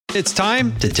It's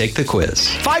time to take the quiz.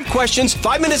 5 questions,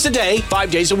 5 minutes a day,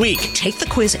 5 days a week. Take the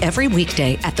quiz every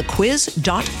weekday at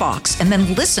thequiz.fox and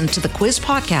then listen to the quiz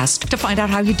podcast to find out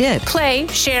how you did. Play,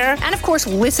 share, and of course,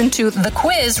 listen to the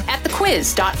quiz at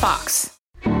thequiz.fox.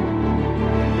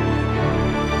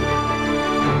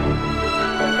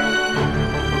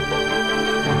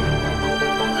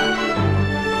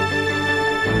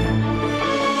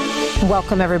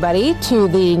 Welcome, everybody, to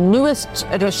the newest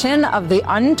edition of the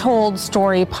Untold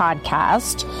Story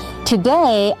podcast.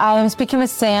 Today, I am speaking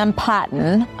with Sam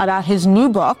Patten about his new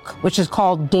book, which is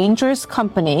called Dangerous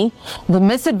Company, The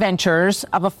Misadventures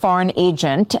of a Foreign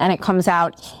Agent, and it comes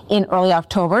out in early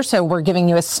October, so we're giving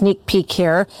you a sneak peek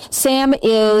here. Sam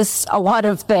is a lot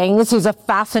of things. He's a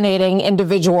fascinating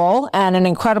individual and an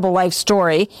incredible life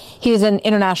story. He's an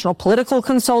international political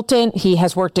consultant. He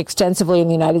has worked extensively in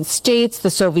the United States,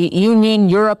 the Soviet Union,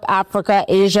 Europe, Africa,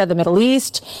 Asia, the Middle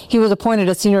East. He was appointed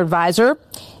a senior advisor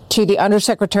to the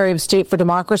Undersecretary of State for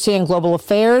Democracy and Global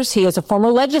Affairs. He is a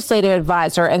former legislative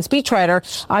advisor and speechwriter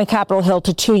on Capitol Hill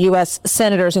to 2 U.S.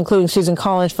 senators, including Susan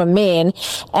Collins from Maine.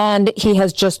 And he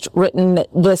has just written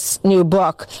this new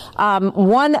book.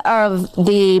 One of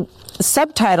the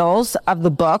subtitles of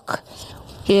the book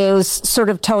sort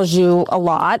of tells you a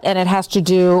lot, and it has to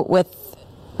do with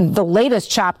the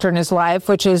latest chapter in his life,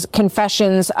 which is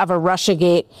Confessions of a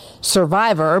Russiagate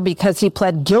Survivor, because he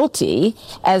pled guilty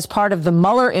as part of the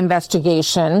Mueller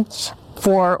investigation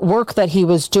for work that he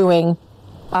was doing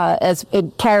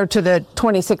prior to the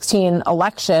 2016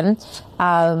 election.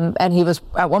 And he was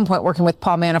at one point working with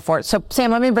Paul Manafort. So,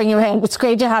 Sam, let me bring you in. It's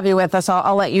great to have you with us.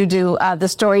 I'll let you do the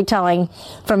storytelling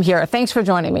from here. Thanks for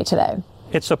joining me today.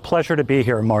 It's a pleasure to be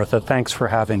here, Martha. Thanks for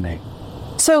having me.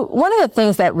 So one of the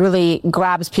things that really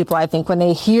grabs people, I think, when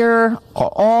they hear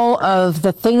all of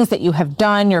the things that you have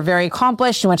done, you're very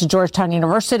accomplished. You went to Georgetown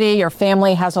University. Your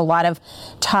family has a lot of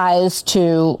ties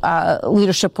to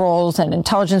leadership roles and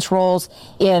intelligence roles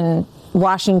in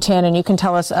Washington, and you can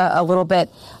tell us a little bit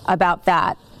about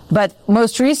that. But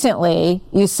most recently,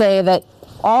 you say that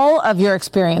all of your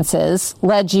experiences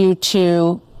led you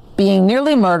to being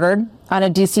nearly murdered on a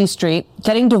D.C. street,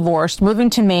 getting divorced, moving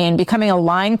to Maine, becoming a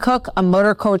line cook, a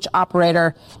motor coach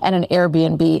operator, and an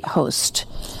Airbnb host.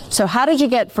 So how did you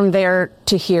get from there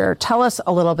to here? Tell us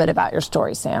a little bit about your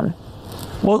story, Sam.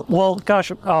 Well,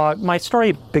 gosh, my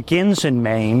story begins in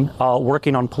Maine,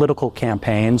 working on political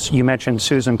campaigns. You mentioned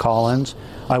Susan Collins.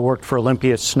 I worked for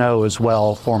Olympia Snowe as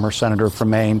well, former senator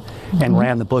from Maine, and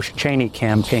ran the Bush-Cheney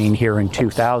campaign here in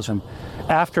 2000.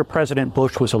 After President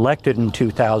Bush was elected in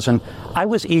 2000, I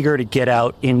was eager to get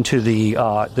out into the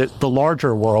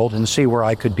larger world and see where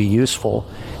I could be useful.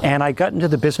 And I got into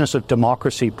the business of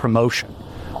democracy promotion.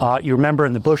 You remember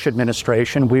in the Bush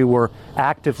administration, we were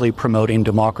actively promoting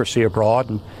democracy abroad.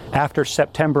 And after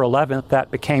September 11th,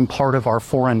 that became part of our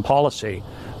foreign policy.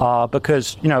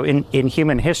 Because, in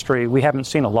human history, we haven't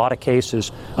seen a lot of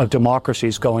cases of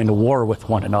democracies going to war with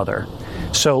one another.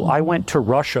 So I went to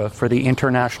Russia for the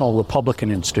International Republican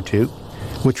Institute,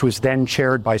 which was then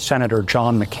chaired by Senator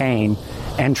John McCain,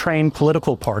 and trained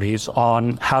political parties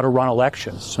on how to run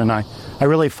elections. And I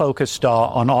really focused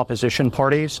on opposition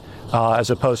parties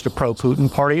as opposed to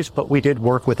pro-Putin parties, but we did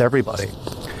work with everybody.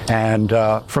 And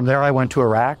from there, I went to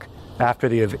Iraq after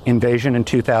the invasion in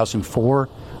 2004.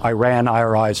 I ran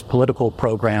IRI's political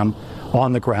program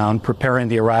on the ground, preparing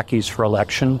the Iraqis for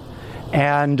election.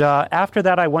 And after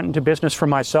that, I went into business for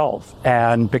myself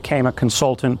and became a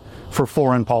consultant for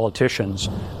foreign politicians,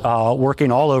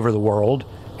 working all over the world,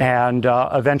 and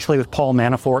eventually with Paul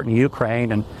Manafort in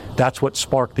Ukraine. And that's what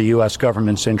sparked the U.S.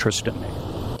 government's interest in me.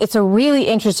 It's a really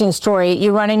interesting story.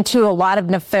 You run into a lot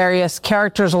of nefarious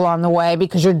characters along the way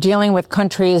because you're dealing with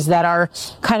countries that are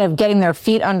kind of getting their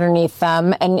feet underneath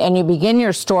them. And you begin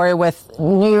your story with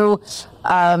new,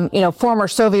 former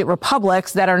Soviet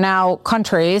republics that are now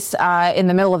countries in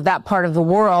the middle of that part of the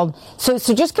world. So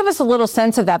just give us a little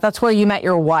sense of that. That's where you met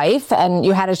your wife and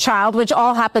you had a child, which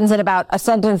all happens in about a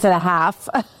sentence and a half.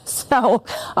 So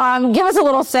give us a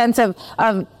little sense of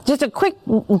just a quick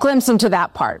glimpse into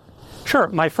that part. Sure.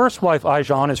 My first wife,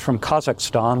 Ayjan, is from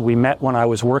Kazakhstan. We met when I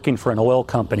was working for an oil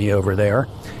company over there.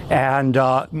 And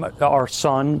our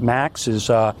son, Max, he's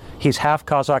half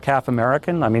Kazakh, half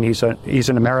American. I mean, he's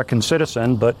an American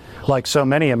citizen, but like so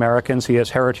many Americans, he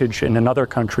has heritage in another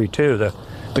country, too. The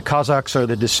Kazakhs are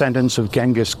the descendants of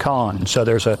Genghis Khan. So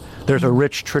there's a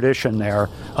rich tradition there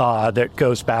that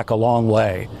goes back a long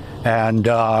way. And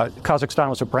Kazakhstan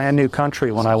was a brand new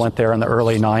country when I went there in the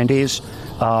early 90s.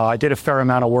 I did a fair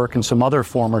amount of work in some other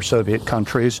former Soviet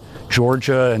countries,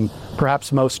 Georgia, and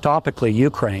perhaps most topically,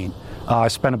 Ukraine. I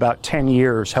spent about 10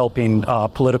 years helping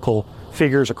political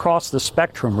figures across the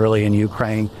spectrum, really, in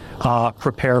Ukraine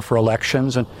prepare for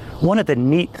elections. And one of the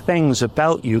neat things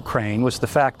about Ukraine was the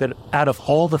fact that out of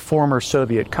all the former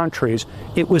Soviet countries,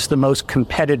 it was the most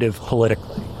competitive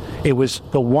politically. It was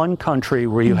the one country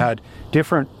where you had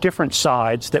different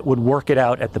sides that would work it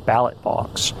out at the ballot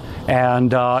box.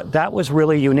 And that was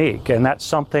really unique. And that's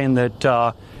something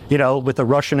that, with the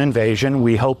Russian invasion,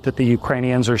 we hope that the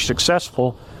Ukrainians are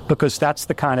successful, because that's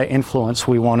the kind of influence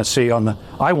we want to see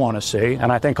I want to see,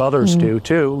 and I think others do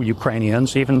too,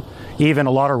 Ukrainians, even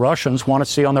a lot of Russians want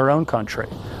to see on their own country.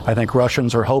 I think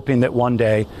Russians are hoping that one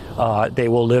day they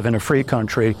will live in a free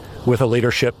country with a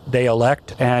leadership they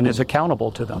elect and is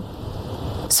accountable to them.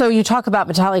 So you talk about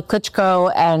Vitaly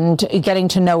Klitschko and getting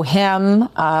to know him,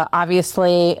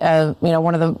 obviously,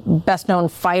 one of the best known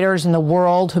fighters in the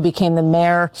world who became the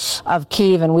mayor of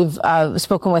Kyiv. And we've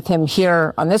spoken with him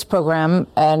here on this program.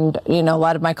 And, a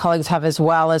lot of my colleagues have as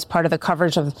well as part of the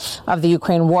coverage of the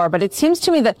Ukraine war. But it seems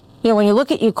to me that, when you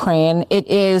look at Ukraine, it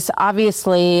is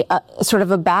obviously sort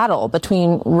of a battle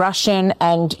between Russian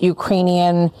and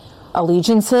Ukrainian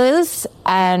allegiances,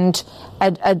 and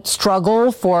a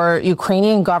struggle for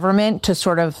Ukrainian government to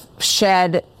sort of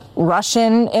shed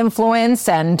Russian influence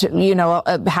and,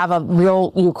 have a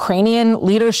real Ukrainian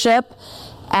leadership,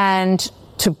 and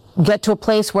to get to a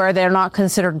place where they're not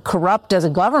considered corrupt as a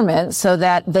government so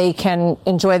that they can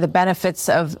enjoy the benefits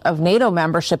of NATO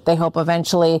membership, they hope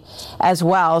eventually as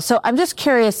well. So I'm just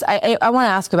curious, I want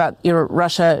to ask about your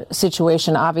Russia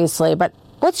situation, obviously, but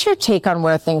what's your take on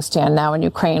where things stand now in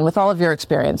Ukraine with all of your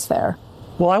experience there?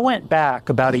 Well, I went back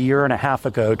about a year and a half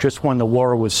ago, just when the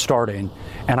war was starting,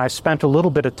 and I spent a little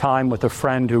bit of time with a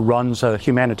friend who runs a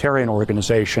humanitarian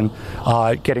organization,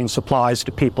 getting supplies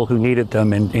to people who needed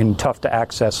them in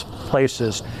tough-to-access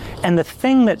places. And the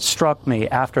thing that struck me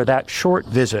after that short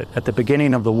visit at the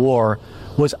beginning of the war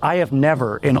was I have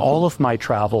never, in all of my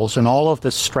travels and all of the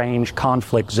strange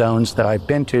conflict zones that I've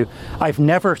been to, I've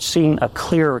never seen a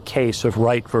clear case of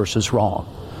right versus wrong.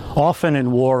 Often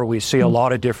in war, we see a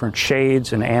lot of different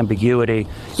shades and ambiguity.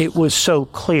 It was so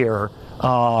clear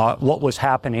what was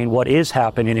happening, what is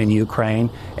happening in Ukraine,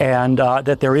 and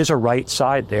that there is a right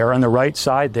side there. And the right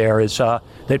side there is that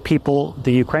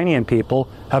the Ukrainian people,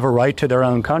 have a right to their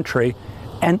own country.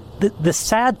 And the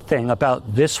sad thing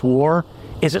about this war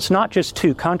is it's not just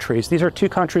two countries. These are two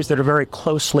countries that are very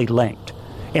closely linked.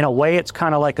 In a way, it's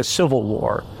kind of like a civil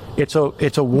war. It's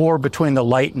a war between the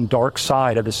light and dark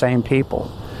side of the same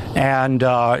people. And,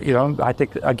 I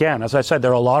think, again, as I said,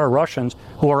 there are a lot of Russians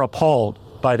who are appalled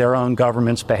by their own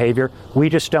government's behavior. We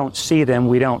just don't see them.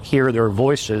 We don't hear their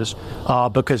voices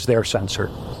because they're censored.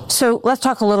 So let's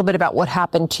talk a little bit about what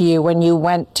happened to you when you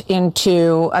went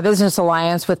into a business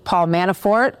alliance with Paul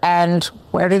Manafort, and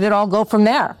where did it all go from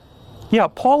there? Yeah,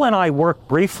 Paul and I worked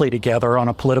briefly together on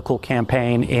a political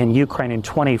campaign in Ukraine in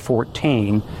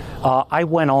 2014. I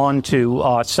went on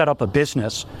to set up a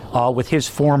business with his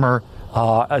former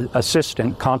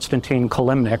assistant, Konstantin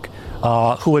Kalimnik,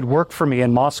 who had worked for me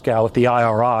in Moscow at the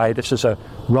IRI. This is a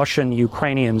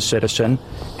Russian-Ukrainian citizen.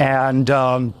 And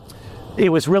it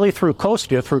was really through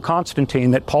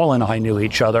Konstantin, that Paul and I knew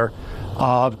each other.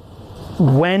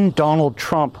 When Donald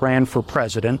Trump ran for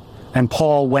president and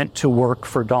Paul went to work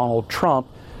for Donald Trump,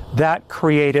 that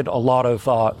created a lot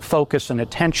of focus and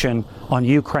attention on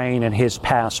Ukraine and his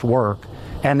past work.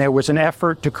 And there was an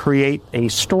effort to create a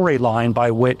storyline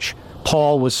by which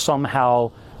Paul was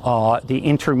somehow the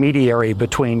intermediary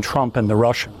between Trump and the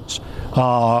Russians,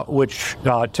 which,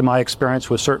 to my experience,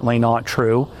 was certainly not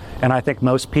true. And I think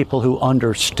most people who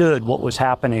understood what was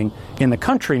happening in the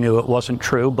country knew it wasn't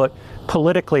true. But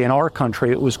politically in our country,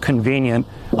 it was convenient,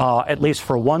 at least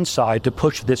for one side, to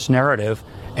push this narrative.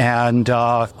 And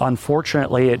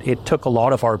unfortunately, it took a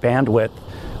lot of our bandwidth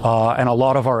and a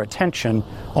lot of our attention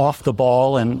off the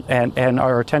ball and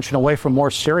our attention away from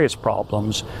more serious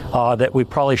problems that we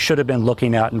probably should have been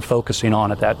looking at and focusing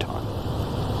on at that time.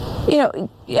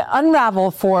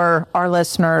 Unravel for our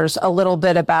listeners a little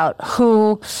bit about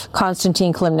who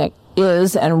Konstantin Kalimnik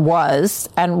is and was,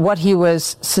 and what he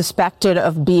was suspected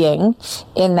of being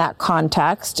in that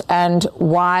context, and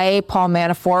why Paul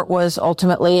Manafort was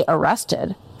ultimately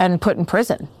arrested and put in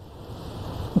prison.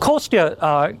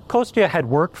 Kostya had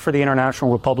worked for the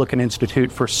International Republican Institute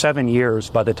for 7 years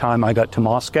by the time I got to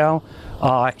Moscow.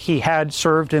 He had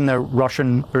served in the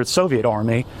Russian or Soviet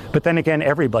army, but then again,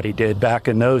 everybody did back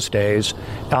in those days.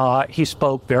 He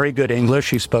spoke very good English.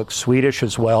 He spoke Swedish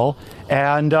as well.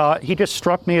 And he just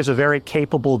struck me as a very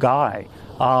capable guy.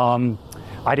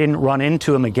 I didn't run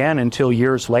into him again until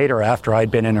years later after I'd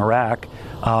been in Iraq.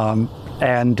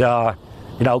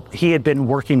 He had been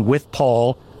working with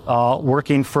Paul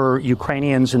working for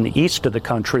Ukrainians in the east of the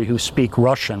country who speak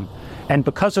Russian. And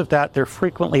because of that, they're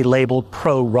frequently labeled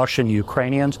pro-Russian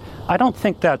Ukrainians. I don't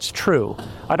think that's true.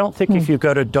 I don't think if you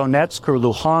go to Donetsk or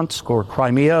Luhansk or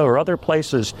Crimea or other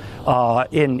places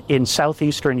in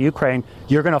southeastern Ukraine,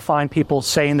 you're going to find people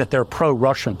saying that they're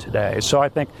pro-Russian today. So I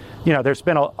think, there's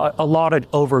been a lot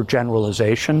of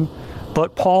overgeneralization.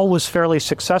 But Paul was fairly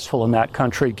successful in that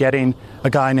country, getting a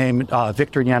guy named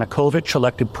Viktor Yanukovych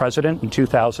elected president in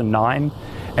 2009,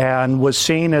 and was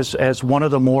seen as one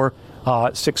of the more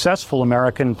successful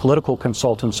American political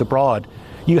consultants abroad.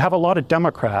 You have a lot of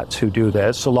Democrats who do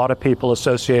this, a lot of people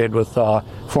associated with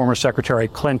former Secretary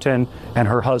Clinton and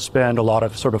her husband, a lot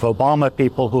of sort of Obama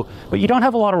people but you don't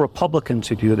have a lot of Republicans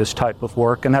who do this type of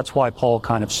work, and that's why Paul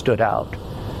kind of stood out.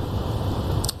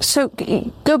 So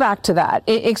go back to that.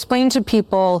 Explain to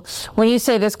people, when you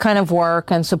say this kind of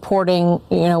work and supporting,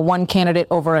 one candidate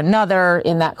over another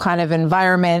in that kind of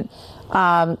environment,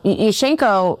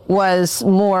 Yushchenko was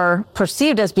more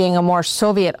perceived as being a more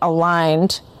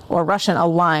Soviet-aligned or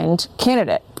Russian-aligned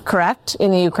candidate, correct, in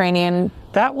the Ukrainian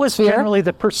That was sphere? Generally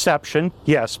the perception,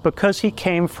 yes, because he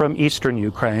came from eastern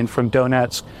Ukraine, from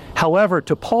Donetsk. However,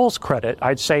 to Paul's credit,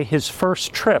 I'd say his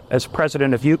first trip as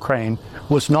president of Ukraine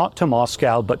was not to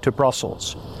Moscow, but to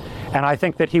Brussels. And I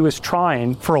think that he was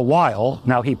trying for a while,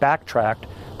 now he backtracked,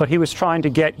 but he was trying to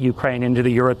get Ukraine into the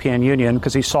European Union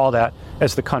because he saw that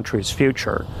as the country's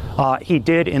future. He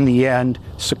did, in the end,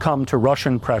 succumb to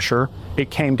Russian pressure.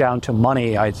 It came down to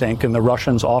money, I think, and the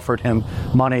Russians offered him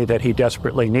money that he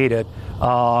desperately needed,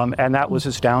 and that was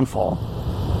his downfall.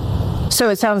 So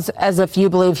it sounds as if you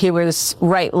believe he was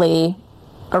rightly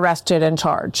arrested and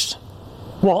charged.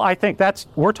 Well, I think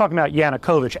we're talking about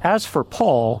Yanukovych. As for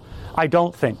Paul, I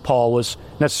don't think Paul was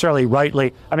necessarily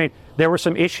rightly, there were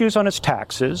some issues on his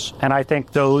taxes, and I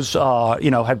think those,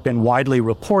 have been widely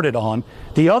reported on.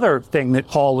 The other thing that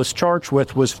Paul was charged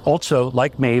with was also,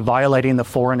 like me, violating the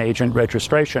Foreign Agent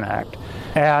Registration Act.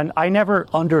 And I never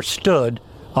understood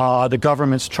the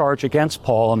government's charge against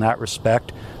Paul in that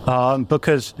respect,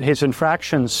 because his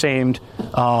infractions seemed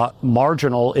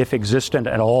marginal, if existent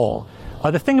at all.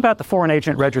 The thing about the Foreign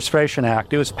Agent Registration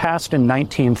Act, it was passed in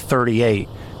 1938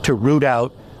 to root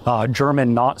out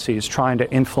German Nazis trying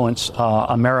to influence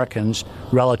Americans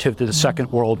relative to the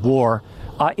Second World War.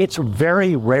 It's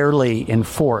very rarely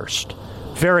enforced.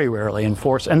 Very rarely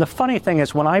enforced. And the funny thing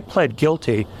is, when I pled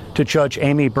guilty to Judge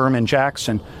Amy Berman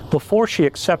Jackson, before she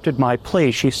accepted my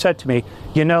plea, she said to me,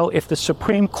 if the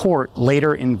Supreme Court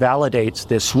later invalidates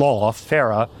this law,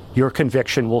 FARA, your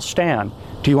conviction will stand.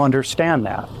 Do you understand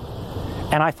that?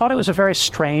 And I thought it was a very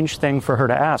strange thing for her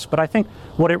to ask, but I think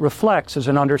what it reflects is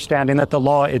an understanding that the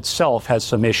law itself has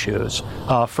some issues,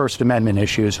 First Amendment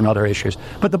issues and other issues.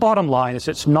 But the bottom line is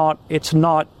it's not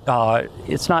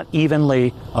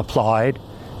evenly applied.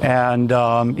 And,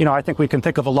 I think we can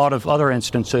think of a lot of other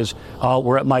instances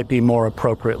where it might be more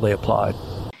appropriately applied.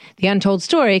 The Untold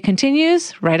Story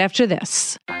continues right after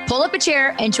this. Pull up a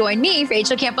chair and join me,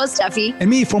 Rachel Campos Duffy. And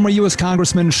me, former U.S.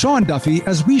 Congressman Sean Duffy,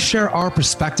 as we share our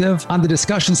perspective on the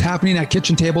discussions happening at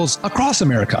kitchen tables across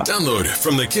America. Download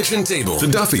From the Kitchen Table, The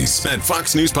Duffys at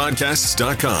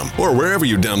foxnewspodcasts.com or wherever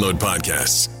you download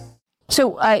podcasts.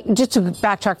 So just to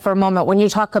backtrack for a moment, when you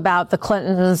talk about the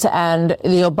Clintons and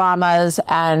the Obamas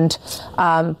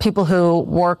and people who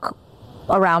work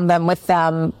around them, with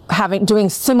them, doing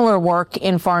similar work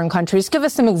in foreign countries, give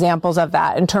us some examples of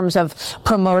that in terms of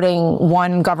promoting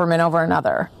one government over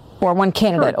another, or one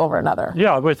candidate over another.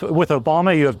 Yeah, with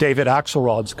Obama, you have David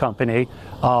Axelrod's company,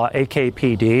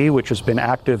 AKPD, which has been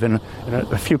active in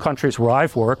a few countries where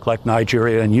I've worked, like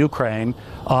Nigeria and Ukraine.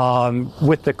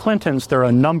 With the Clintons, there are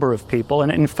a number of people.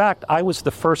 And in fact, I was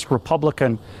the first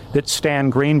Republican that Stan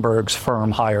Greenberg's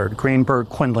firm hired, Greenberg,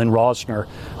 Quinlan, Rosner,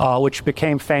 which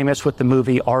became famous with the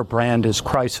movie Our Brand is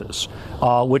Crisis,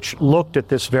 which looked at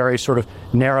this very sort of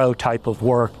narrow type of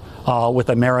work with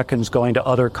Americans going to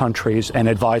other countries and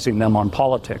advising them on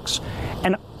politics.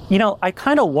 And, I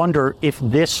kind of wonder if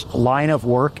this line of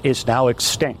work is now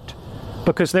extinct,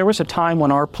 because there was a time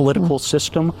when our political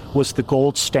system was the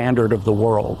gold standard of the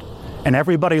world, and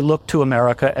everybody looked to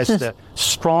America as the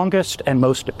strongest and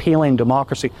most appealing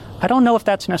democracy. I don't know if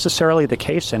that's necessarily the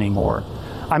case anymore.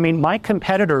 My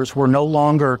competitors were no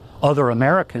longer other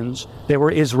Americans, they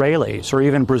were Israelis or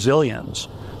even Brazilians,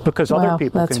 because other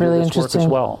people can do this work as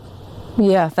well.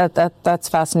 Yeah, that's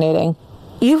fascinating.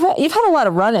 You've had a lot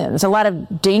of run-ins, a lot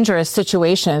of dangerous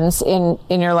situations in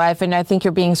your life, and I think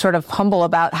you're being sort of humble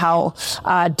about how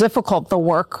difficult the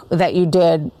work that you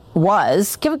did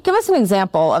was. Give us an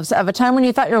example of a time when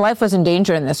you thought your life was in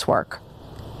danger in this work.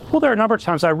 Well, there are a number of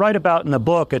times. I write about in the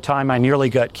book a time I nearly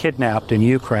got kidnapped in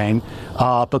Ukraine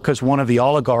because one of the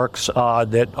oligarchs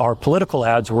that our political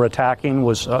ads were attacking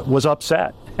was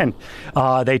upset. And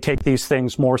they take these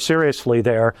things more seriously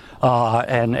there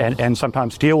and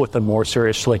sometimes deal with them more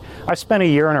seriously. I spent a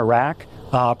year in Iraq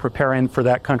preparing for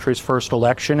that country's first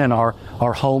election, and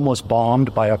our home was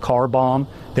bombed by a car bomb.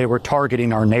 They were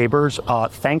targeting our neighbors.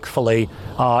 Thankfully,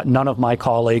 none of my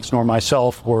colleagues nor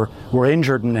myself were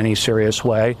injured in any serious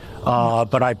way,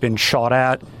 but I've been shot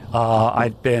at.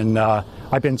 I've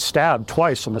been stabbed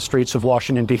twice on the streets of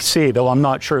Washington, D.C., though I'm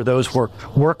not sure those were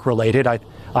work-related.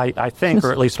 I think,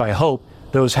 or at least I hope,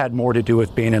 those had more to do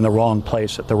with being in the wrong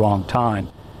place at the wrong time.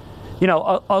 You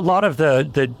know, a lot of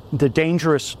the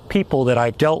dangerous people that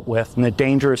I've dealt with and the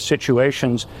dangerous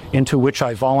situations into which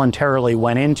I voluntarily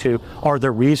went into are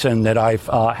the reason that I've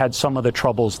had some of the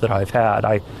troubles that I've had.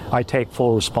 I take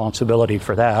full responsibility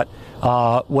for that.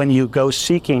 When you go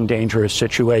seeking dangerous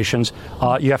situations,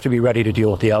 you have to be ready to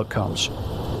deal with the outcomes.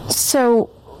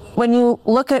 So when you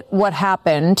look at what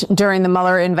happened during the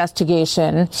Mueller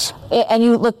investigation and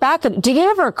you look back at it, did it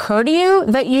ever occur to you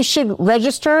that you should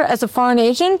register as a foreign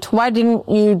agent? Why didn't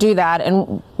you do that?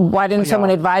 And why didn't someone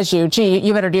advise you, gee,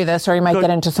 you better do this or you might get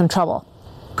into some trouble?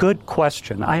 Good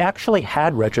question. I actually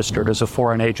had registered as a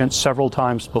foreign agent several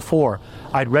times before.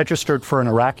 I'd registered for an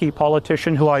Iraqi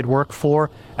politician who I'd worked for,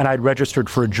 and I'd registered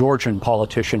for a Georgian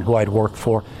politician who I'd worked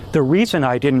for. The reason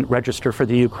I didn't register for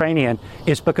the Ukrainian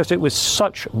is because it was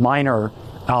such minor,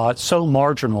 so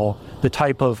marginal, the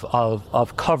type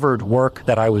of covered work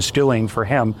that I was doing for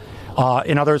him.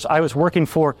 In other words, I was working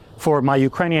for my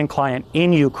Ukrainian client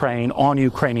in Ukraine on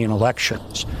Ukrainian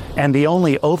elections. And the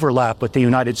only overlap with the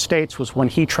United States was when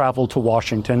he traveled to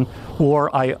Washington,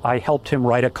 or I helped him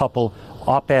write a couple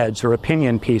op-eds or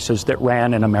opinion pieces that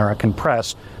ran in American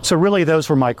press. So really, those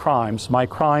were my crimes. My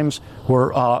crimes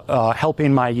were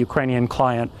helping my Ukrainian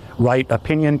client write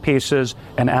opinion pieces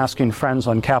and asking friends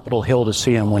on Capitol Hill to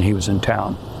see him when he was in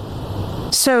town.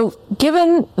 So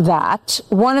given that,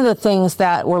 one of the things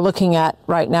that we're looking at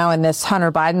right now in this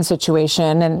Hunter Biden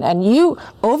situation, and you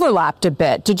overlapped a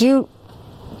bit. Did you,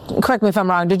 correct me if I'm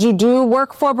wrong, did you do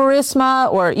work for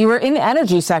Burisma, or you were in the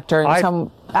energy sector in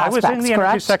some aspects, I was in the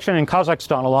energy section in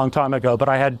Kazakhstan a long time ago, but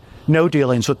I had no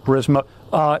dealings with Burisma.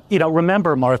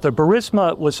 Remember, Martha,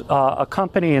 Burisma was a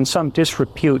company in some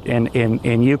disrepute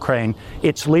in Ukraine.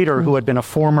 Its leader, who had been a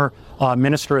former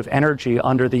Minister of Energy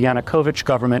under the Yanukovych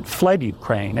government, fled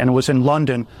Ukraine and was in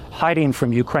London hiding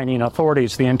from Ukrainian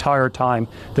authorities the entire time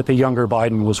that the younger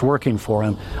Biden was working for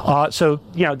him. So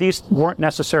these weren't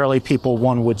necessarily people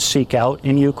one would seek out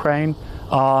in Ukraine.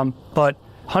 But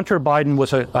Hunter Biden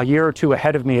was a year or two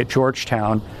ahead of me at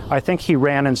Georgetown. I think he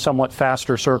ran in somewhat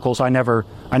faster circles. I never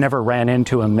ran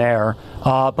into him there.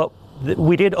 But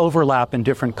we did overlap in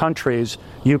different countries,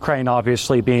 Ukraine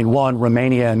obviously being one,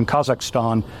 Romania and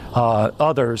Kazakhstan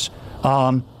others.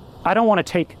 I don't want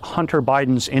to take Hunter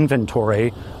Biden's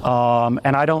inventory,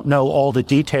 and I don't know all the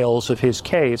details of his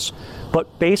case,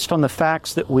 but based on the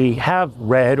facts that we have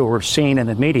read or seen in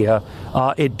the media,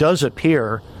 it does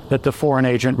appear that the Foreign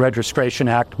Agent Registration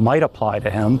Act might apply to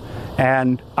him.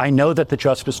 And I know that the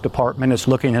Justice Department is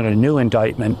looking at a new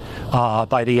indictment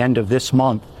by the end of this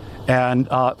month. And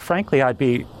frankly, I'd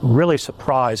be really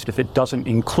surprised if it doesn't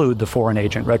include the Foreign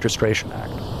Agent Registration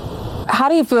Act. How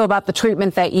do you feel about the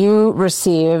treatment that you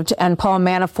received and Paul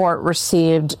Manafort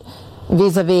received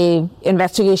vis-a-vis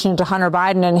investigation into Hunter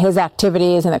Biden and his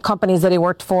activities and the companies that he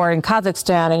worked for in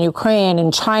Kazakhstan and Ukraine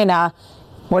and China?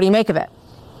 What do you make of it?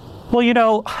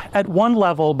 Well, at one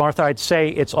level, Martha, I'd say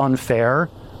it's unfair.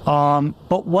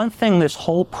 But one thing this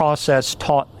whole process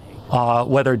taught me,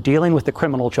 whether dealing with the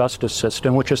criminal justice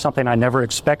system, which is something I never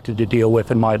expected to deal with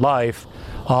in my life,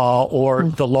 or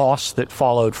the loss that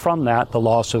followed from that, the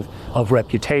loss of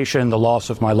reputation, the loss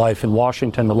of my life in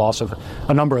Washington, the loss of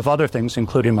a number of other things,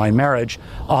 including my marriage.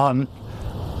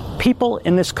 People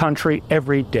in this country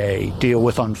every day deal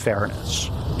with unfairness.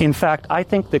 In fact, I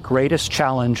think the greatest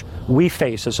challenge we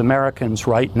face as Americans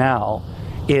right now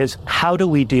is how do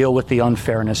we deal with the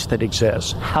unfairness that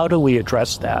exists? How do we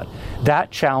address that? That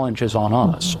challenge is on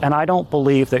us. And I don't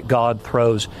believe that God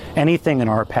throws anything in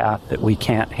our path that we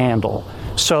can't handle.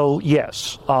 So,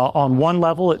 yes, on one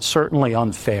level, it's certainly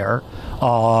unfair.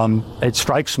 It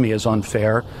strikes me as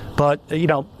unfair. But,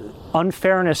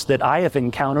 unfairness that I have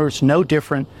encountered is no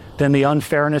different than the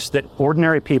unfairness that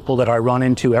ordinary people that I run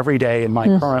into every day in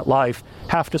my current life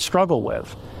have to struggle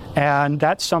with. And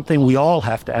that's something we all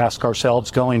have to ask ourselves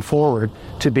going forward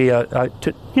to be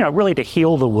really to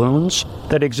heal the wounds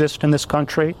that exist in this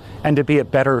country and to be a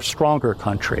better, stronger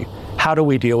country. how do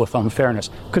we deal with unfairness?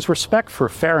 Because respect for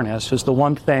fairness is the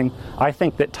one thing I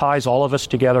think that ties all of us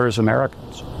together as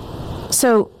Americans.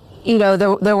 So,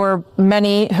 there were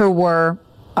many who were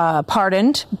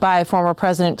pardoned by former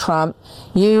President Trump.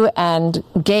 You and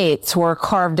Gates were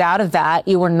carved out of that.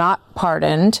 You were not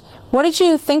pardoned. What did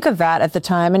you think of that at the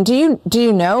time? And do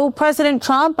you know President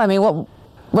Trump? I mean,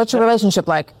 what's your relationship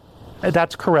like?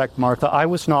 That's correct, Martha. I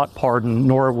was not pardoned,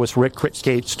 nor was Rick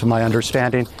Gates, to my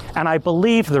understanding. And I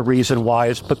believe the reason why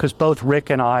is because both Rick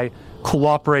and I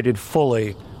cooperated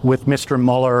fully with Mr.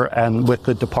 Mueller and with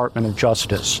the Department of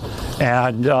Justice.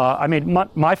 And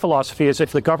my philosophy is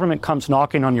if the government comes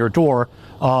knocking on your door,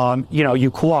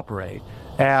 you cooperate.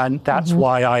 And that's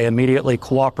why I immediately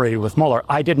cooperated with Mueller.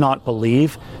 I did not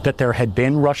believe that there had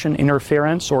been Russian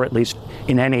interference, or at least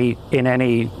in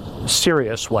any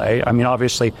serious way. I mean,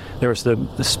 obviously, there was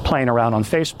this playing around on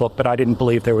Facebook, but I didn't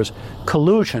believe there was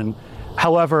collusion.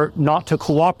 However, not to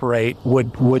cooperate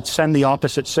would send the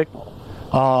opposite signal.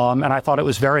 And I thought it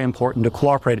was very important to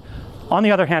cooperate. On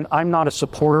the other hand, I'm not a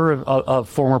supporter of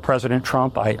former President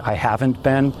Trump. I haven't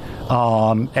been.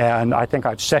 And I think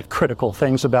I've said critical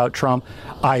things about Trump.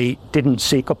 I didn't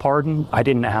seek a pardon. I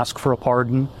didn't ask for a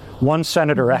pardon. One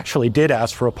senator actually did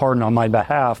ask for a pardon on my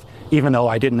behalf, even though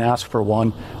I didn't ask for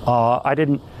one. I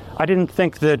didn't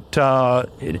think that,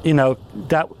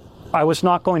 that I was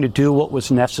not going to do what was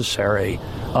necessary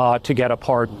to get a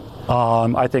pardon.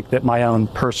 I think that my own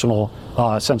personal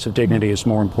sense of dignity is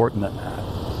more important than that.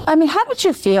 I mean, how did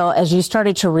you feel as you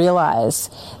started to realize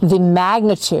the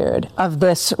magnitude of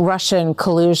this Russian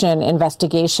collusion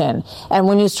investigation? And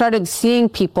when you started seeing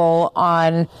people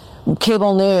on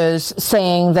cable news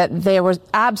saying that they were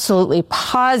absolutely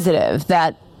positive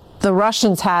that the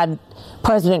Russians had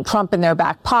President Trump in their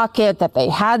back pocket, that they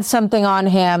had something on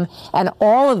him, and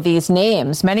all of these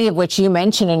names, many of which you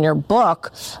mention in your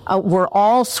book, were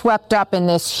all swept up in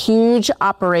this huge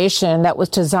operation that was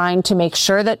designed to make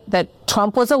sure that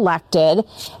Trump was elected,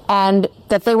 and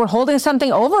that they were holding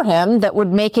something over him that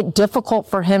would make it difficult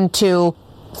for him to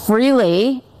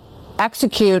freely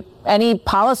execute any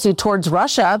policy towards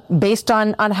Russia based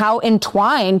on how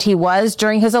entwined he was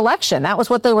during his election. That was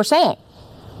what they were saying.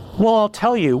 Well, I'll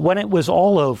tell you, when it was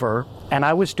all over and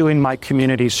I was doing my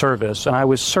community service and I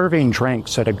was serving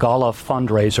drinks at a gala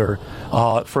fundraiser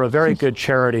for a very good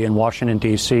charity in Washington,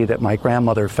 D.C. that my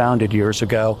grandmother founded years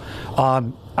ago,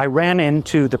 I ran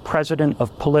into the president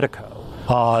of Politico,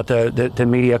 the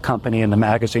media company and the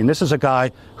magazine. This is a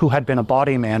guy who had been a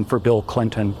body man for Bill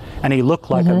Clinton, and he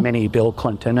looked like a mini Bill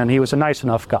Clinton, and he was a nice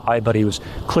enough guy, but he was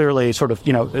clearly sort of,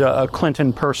 a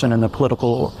Clinton person in the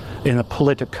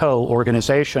Politico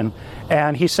organization.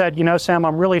 And he said, Sam,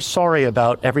 I'm really sorry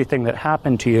about everything that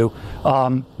happened to you.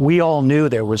 We all knew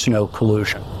there was no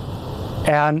collusion.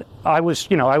 And I was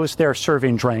there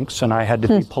serving drinks, and I had to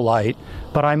be polite,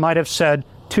 but I might have said,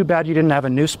 too bad you didn't have a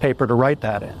newspaper to write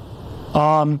that in.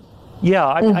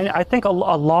 I think a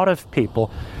lot of people,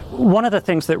 one of the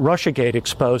things that Russiagate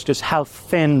exposed is how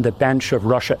thin the bench of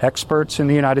Russia experts in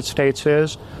the United States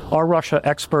is. Our Russia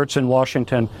experts in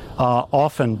Washington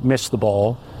often miss the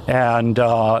ball, and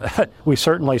we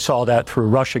certainly saw that through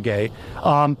Russiagate.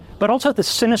 But also the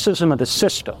cynicism of the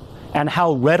system and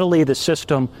how readily the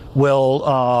system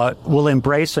will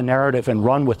embrace a narrative and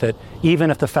run with it, even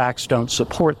if the facts don't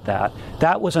support that.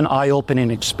 That was an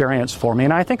eye-opening experience for me,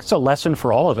 and I think it's a lesson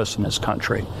for all of us in this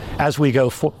country as we go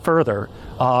further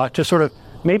to sort of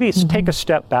maybe take a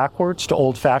step backwards to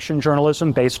old-fashioned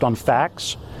journalism based on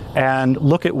facts and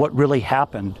look at what really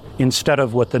happened instead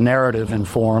of what the narrative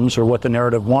informs or what the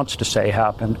narrative wants to say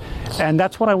happened. And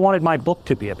that's what I wanted my book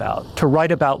to be about, to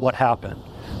write about what happened,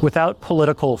 without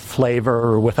political flavor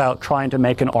or without trying to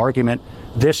make an argument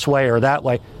this way or that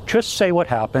way. Just say what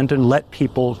happened and let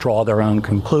people draw their own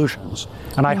conclusions.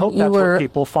 And I hope that's what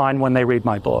people find when they read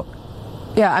my book.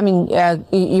 Yeah, I mean,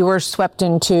 you were swept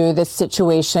into this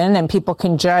situation, and people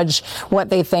can judge what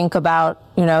they think about,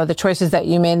 the choices that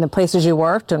you made and the places you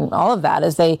worked and all of that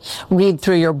as they read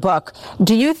through your book.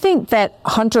 Do you think that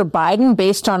Hunter Biden,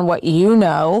 based on what you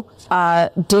know,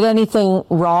 did anything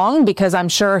wrong? Because I'm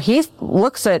sure he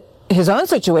looks at his own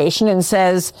situation and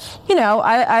says,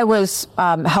 I was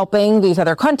helping these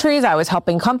other countries, I was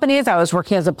helping companies, I was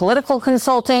working as a political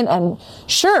consultant, and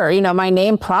sure, my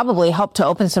name probably helped to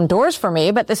open some doors for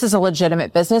me, but this is a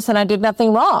legitimate business and I did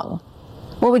nothing wrong.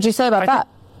 What would you say about that?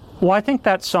 Well, I think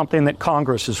that's something that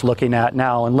Congress is looking at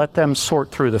now, and let them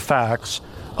sort through the facts.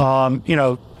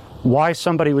 Why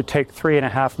somebody would take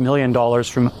 $3.5 million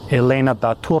from Elena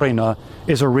Baturina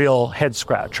is a real head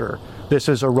scratcher. This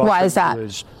is a Russian. Why is that?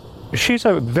 She's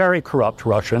a very corrupt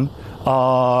Russian.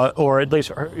 or at least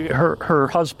her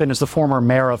husband is the former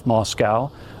mayor of Moscow.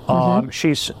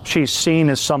 She's seen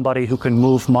as somebody who can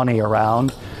move money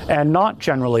around and not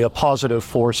generally a positive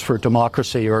force for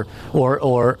democracy or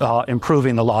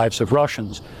improving the lives of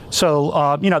Russians.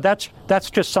 So, that's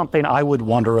just something I would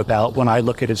wonder about when I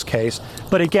look at his case.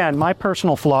 But again, my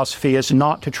personal philosophy is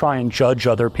not to try and judge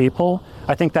other people.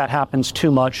 I think that happens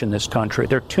too much in this country.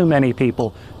 There are too many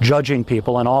people judging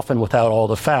people, and often without all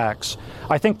the facts.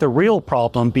 I think the real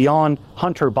problem beyond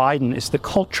Hunter Biden is the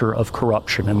culture of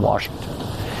corruption in Washington.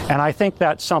 And I think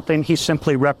that's something he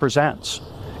simply represents.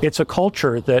 It's a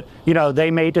culture that,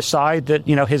 they may decide that,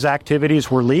 his activities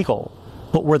were legal,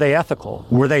 but were they ethical?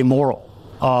 Were they moral?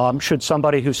 Should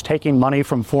somebody who's taking money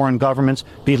from foreign governments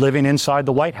be living inside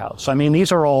the White House? I mean,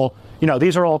 these are all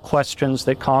questions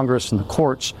that Congress and the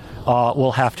courts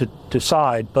will have to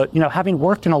decide. But, having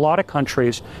worked in a lot of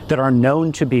countries that are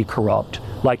known to be corrupt,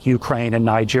 like Ukraine and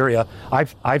Nigeria,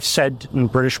 I've said in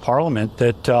British Parliament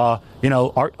that,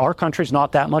 our country's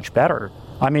not that much better.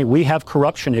 I mean, we have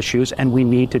corruption issues and we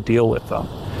need to deal with them.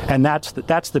 And that's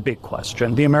the big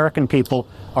question. The American people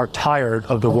are tired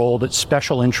of the role that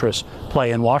special interests play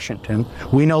in Washington.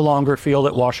 We no longer feel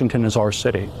that Washington is our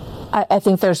city. I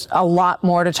think there's a lot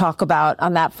more to talk about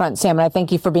on that front, Sam, and I thank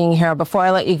you for being here. Before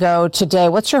I let you go today,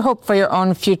 what's your hope for your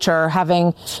own future,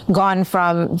 having gone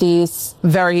from these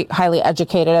very highly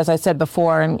educated, as I said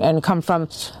before, and come from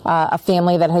a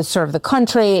family that has served the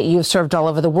country, you've served all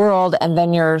over the world, and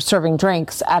then you're serving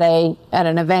drinks at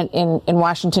an event in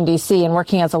Washington, D.C., and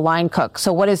working as a line cook.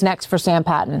 So what is next for Sam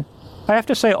Patten? I have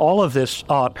to say all of this,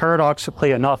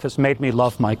 paradoxically enough, has made me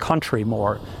love my country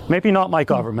more. Maybe not my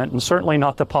government, and certainly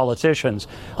not the politicians.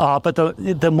 But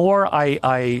the more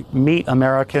I meet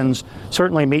Americans,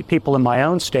 certainly meet people in my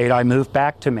own state, I moved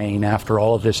back to Maine after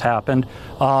all of this happened.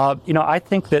 I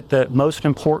think that the most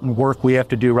important work we have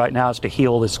to do right now is to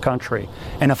heal this country.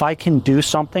 And if I can do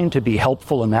something to be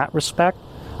helpful in that respect,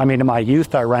 I mean, in my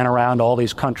youth, I ran around all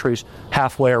these countries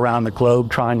halfway around the globe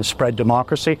trying to spread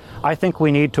democracy. I think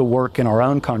we need to work in our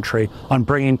own country on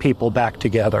bringing people back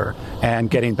together and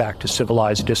getting back to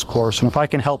civilized discourse. And if I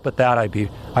can help with that, I'd be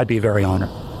very honored.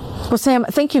 Well, Sam,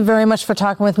 thank you very much for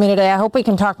talking with me today. I hope we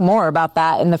can talk more about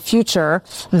that in the future.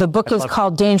 The book is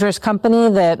called Dangerous Company,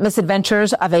 The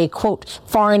Misadventures of a, quote,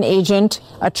 Foreign Agent,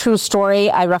 a True Story.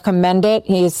 I recommend it.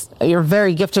 You're a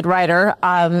very gifted writer.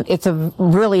 It's a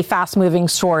really fast-moving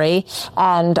story,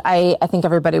 and I think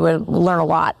everybody would learn a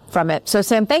lot from it. So,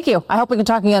 Sam, thank you. I hope we can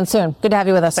talk again soon. Good to have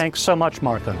you with us. Thanks so much,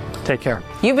 Martha. Take care.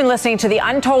 You've been listening to The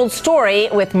Untold Story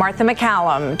with Martha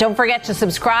McCallum. Don't forget to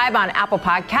subscribe on Apple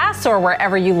Podcasts or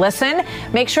wherever you listen.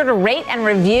 Make sure to rate and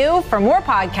review. For more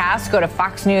podcasts, go to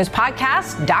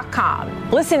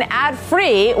foxnewspodcast.com. Listen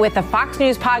ad-free with the Fox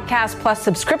News Podcast Plus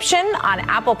subscription on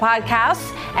Apple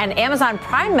Podcasts, and Amazon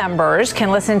Prime members can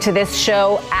listen to this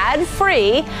show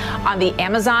ad-free on the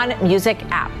Amazon Music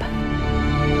app.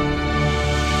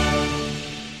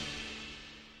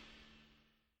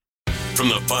 From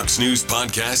the Fox News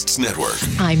Podcasts Network.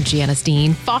 I'm Janice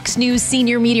Dean, Fox News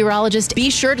senior meteorologist.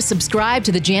 Be sure to subscribe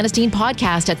to the Janice Dean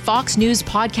podcast at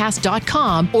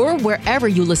foxnewspodcast.com or wherever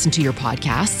you listen to your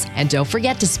podcasts. And don't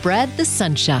forget to spread the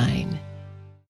sunshine.